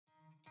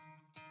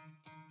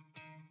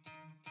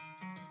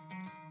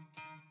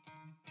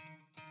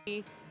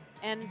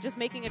and just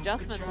making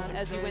adjustments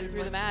as you went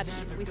through the match.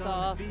 We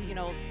saw, you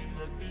know,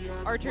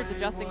 archers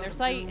adjusting their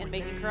sight and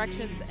making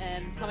corrections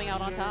and coming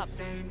out on top.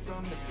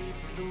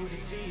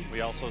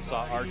 We also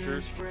saw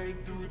archers,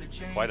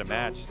 quite a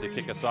match to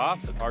kick us off.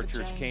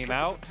 Archers came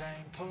out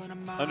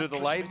under the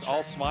lights,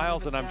 all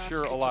smiles and I'm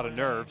sure a lot of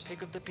nerves.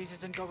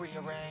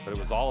 But it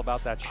was all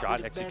about that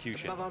shot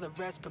execution.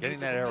 Getting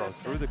that arrow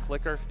through the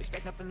clicker,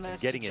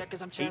 getting it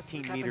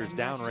 18 meters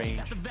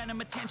downrange,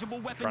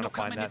 trying to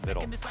find that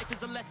middle.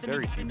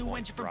 Very few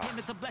points dropped in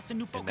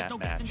that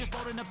match by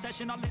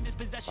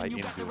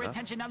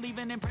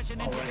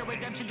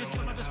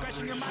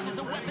Duna.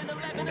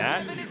 And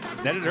that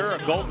netted her a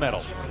gold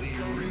medal.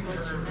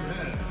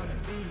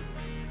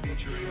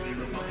 Featuring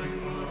the Republic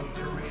of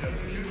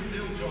Korea's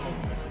Pil-Joong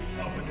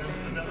up against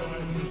the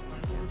Netherlands.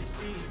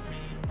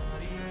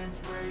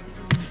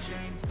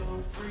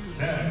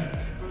 10.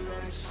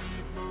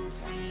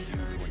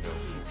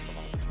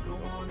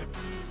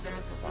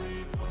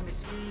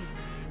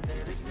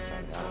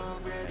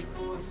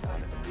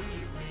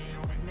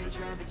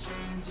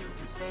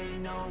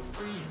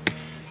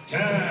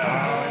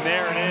 And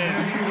there it is.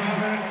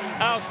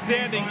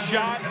 Outstanding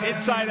shot,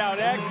 inside out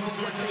X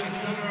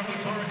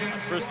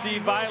for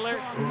Steve Wijler,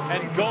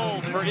 and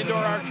gold for Indoor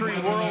Archery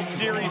World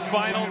Series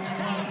Finals.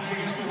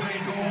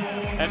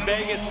 And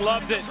Vegas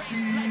loves it.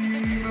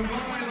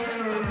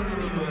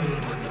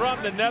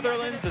 From the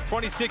Netherlands, the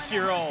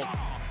 26-year-old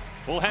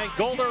will hang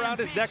gold around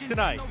his neck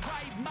tonight.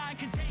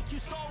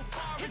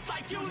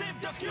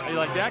 How you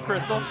like that,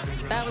 Crystal?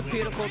 That was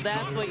beautiful.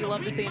 That's what you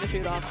love to see in a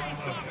shoot-off.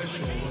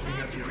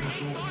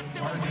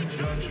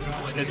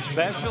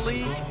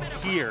 Especially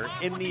here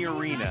in the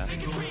arena,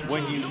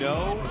 when you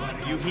know,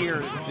 you hear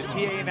the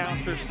PA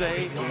announcer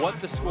say what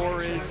the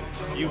score is,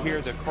 you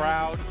hear the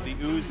crowd, the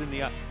oohs and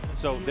the...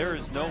 So there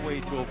is no way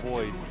to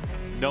avoid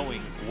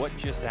knowing what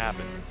just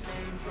happened.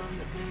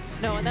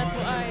 No, and that's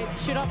why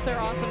shoot-offs are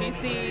awesome. You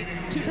see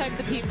two types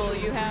of people.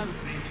 You have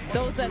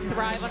those that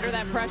thrive under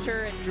that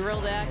pressure and drill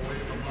the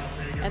X,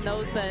 and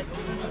those that,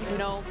 you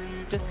know,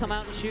 just come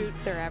out and shoot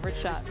their average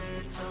shot.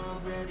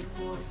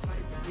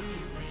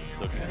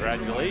 So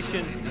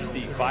congratulations to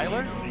Steve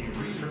Wijler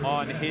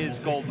on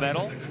his gold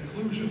medal.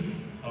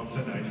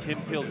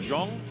 Tim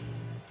Pil-Joong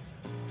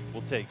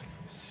will take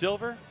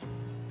silver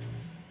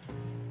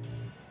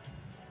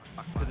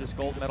for this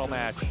gold medal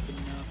match.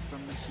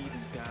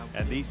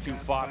 And these two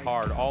fought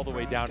hard all the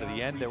way down to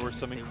the end. There were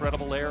some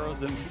incredible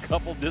arrows and a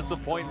couple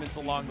disappointments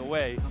along the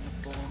way.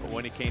 But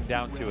when it came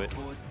down to it,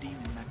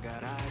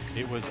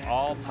 it was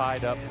all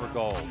tied up for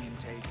gold.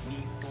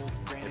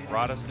 It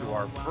brought us to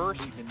our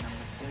first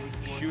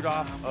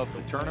shoot-off of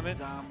the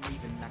tournament.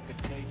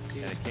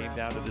 And it came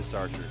down to this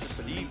archer,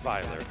 Steve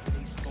Wijler,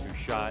 who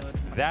shot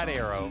that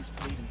arrow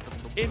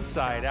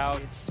inside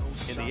out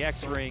in the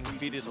X-ring,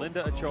 defeated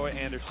Linda Ochoa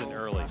Anderson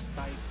early.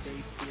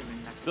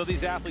 So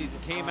these athletes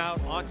came out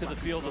onto the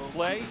field of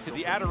play to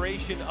the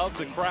adoration of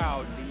the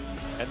crowd,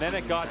 and then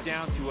it got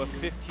down to a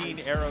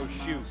 15-arrow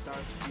shoot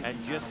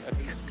and just a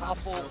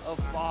couple of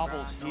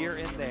bobbles here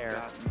and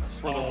there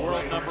for the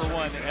world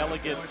 #1, Elia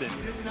Gibson.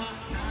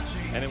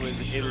 And it was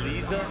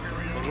Elisa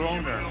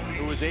Roner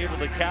who was able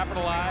to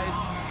capitalize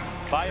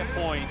by a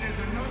point.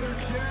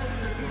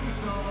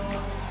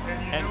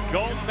 And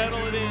gold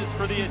medal it is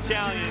for the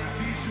Italian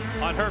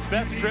on her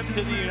best trip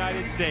to the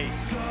United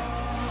States.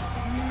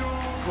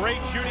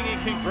 Great shooting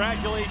and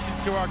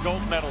congratulations to our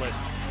gold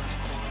medalists.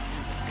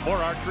 More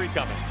archery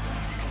coming.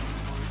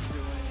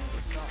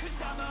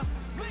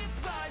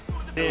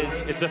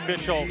 It's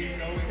official.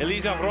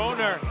 Elisa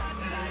Roner,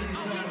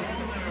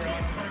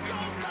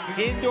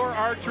 Indoor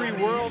Archery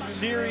World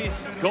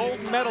Series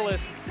gold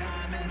medalist,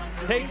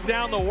 takes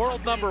down the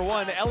world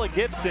 #1, Elia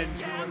Gibson.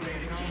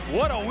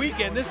 What a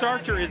weekend this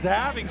archer is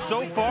having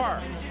so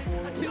far.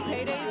 2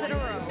 paydays in a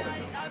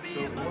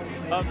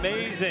row.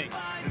 Amazing.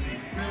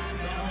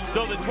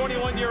 So the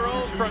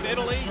 21-year-old from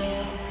Italy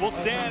will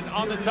stand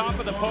on the top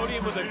of the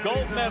podium with a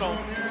gold medal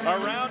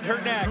around her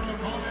neck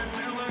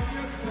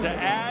to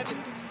add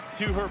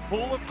to her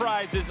pool of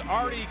prizes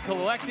already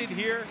collected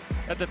here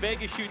at the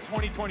Vegas Shoot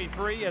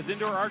 2023 as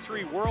Indoor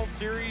Archery World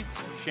Series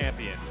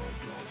champion.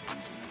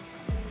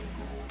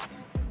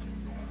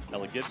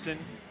 Elia Gibson,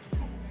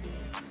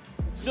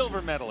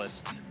 silver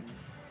medalist.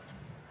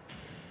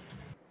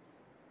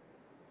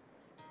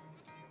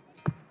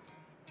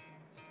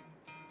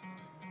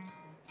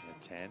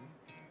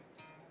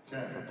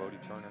 10 for Bodie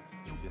Turner.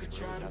 He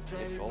just really has to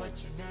hit gold.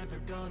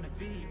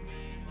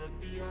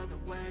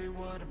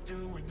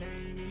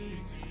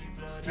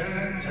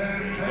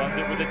 Does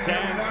it with a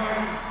 10.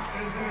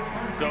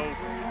 So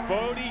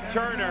Bodie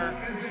Turner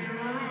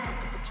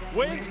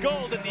wins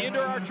gold at the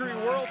Indoor Archery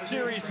World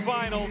Series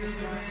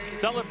Finals,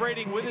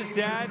 celebrating with his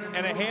dad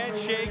and a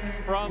handshake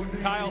from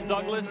Kyle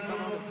Douglas.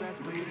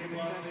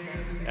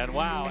 And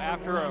wow,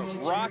 after a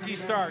rocky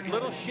start,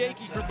 little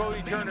shaky for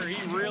Bodie Turner,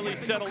 he really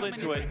settled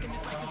into it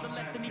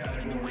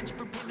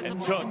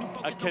and took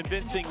a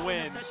convincing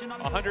win,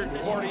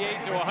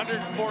 148 to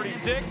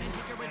 146.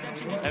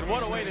 And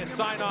what a way to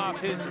sign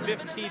off his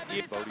 15th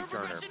year, Bodie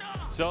Turner.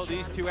 So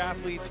these two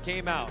athletes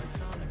came out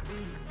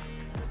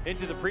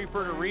into the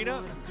Preferred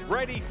Arena,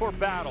 ready for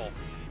battle.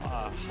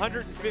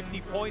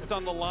 150 points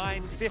on the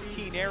line,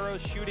 15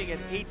 arrows shooting at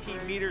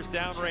 18 meters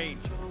downrange.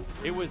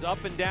 It was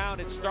up and down.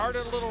 It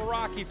started a little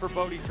rocky for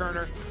Bodie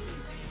Turner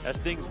as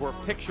things were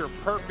picture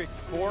perfect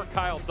for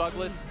Kyle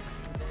Douglas.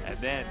 And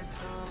then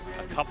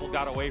a couple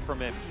got away from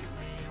him.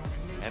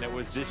 And it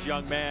was this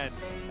young man,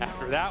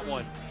 after that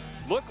one,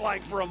 looked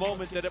like for a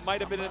moment that it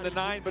might have been in the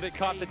 9, but it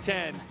caught the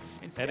 10.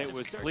 And it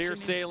was clear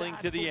sailing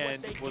to the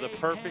end with a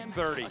perfect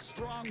 30.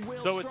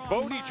 So it's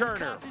Bodie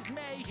Turner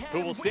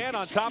who will stand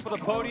on top of the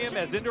podium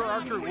as Indoor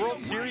Archery World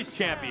Series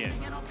champion.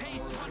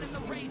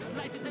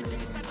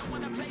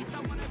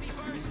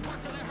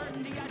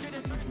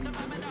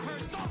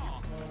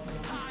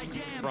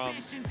 From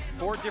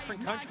 4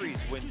 different countries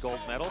win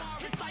gold medals: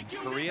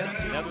 Korea,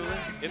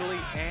 Netherlands, Italy,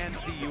 and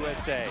the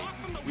USA.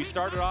 We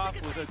started off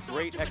with a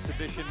great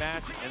exhibition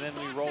match, and then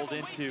we rolled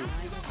into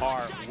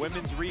our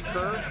women's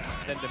recurve,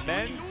 then the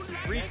men's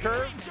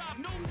recurve,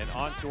 and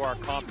onto our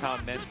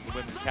compound men's and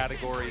women's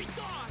categories.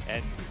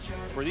 And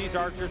for these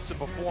archers to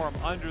perform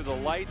under the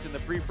lights in the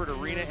Preferred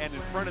Arena and in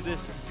front of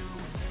this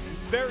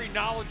very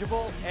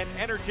knowledgeable and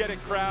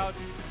energetic crowd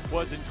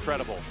was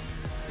incredible.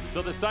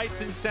 So the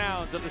sights and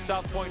sounds of the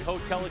South Point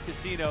Hotel and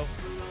Casino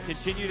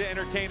continue to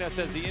entertain us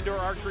as the Indoor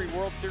Archery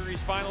World Series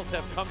Finals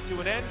have come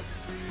to an end.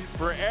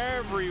 For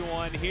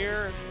everyone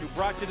here who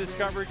brought you this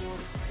coverage,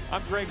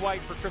 I'm Greg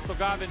White for Crystal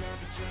Gobbin.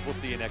 We'll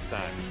see you next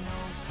time.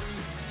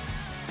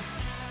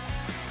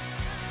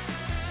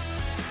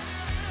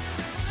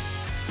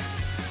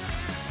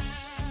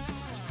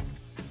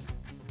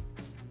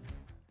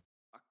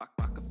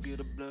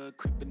 Blood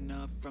creeping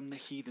up from the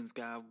heathens.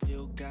 Got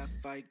will, got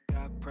fight,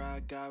 got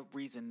pride, got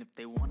reason. If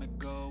they wanna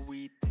go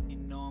eat, then you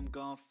know I'm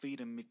gonna feed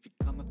them. If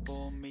you're coming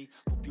for me,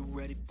 hope you're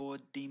ready for a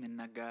demon.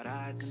 I got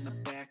eyes in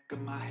the back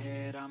of my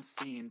head, I'm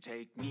seeing.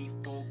 Take me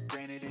for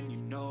granted and you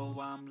know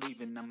I'm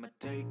leaving. I'ma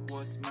take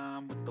what's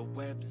mine with the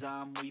webs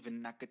I'm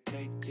weaving. I could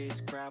take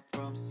this crowd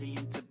from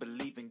seeing to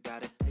believing.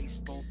 Got a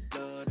taste for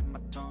blood and my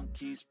tongue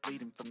keeps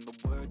bleeding from the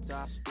words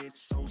I spit.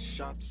 So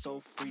sharp, so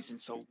freezing,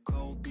 so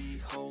cold.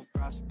 Behold,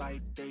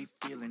 frostbite they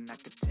feeling. I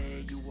could tear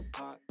you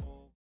apart.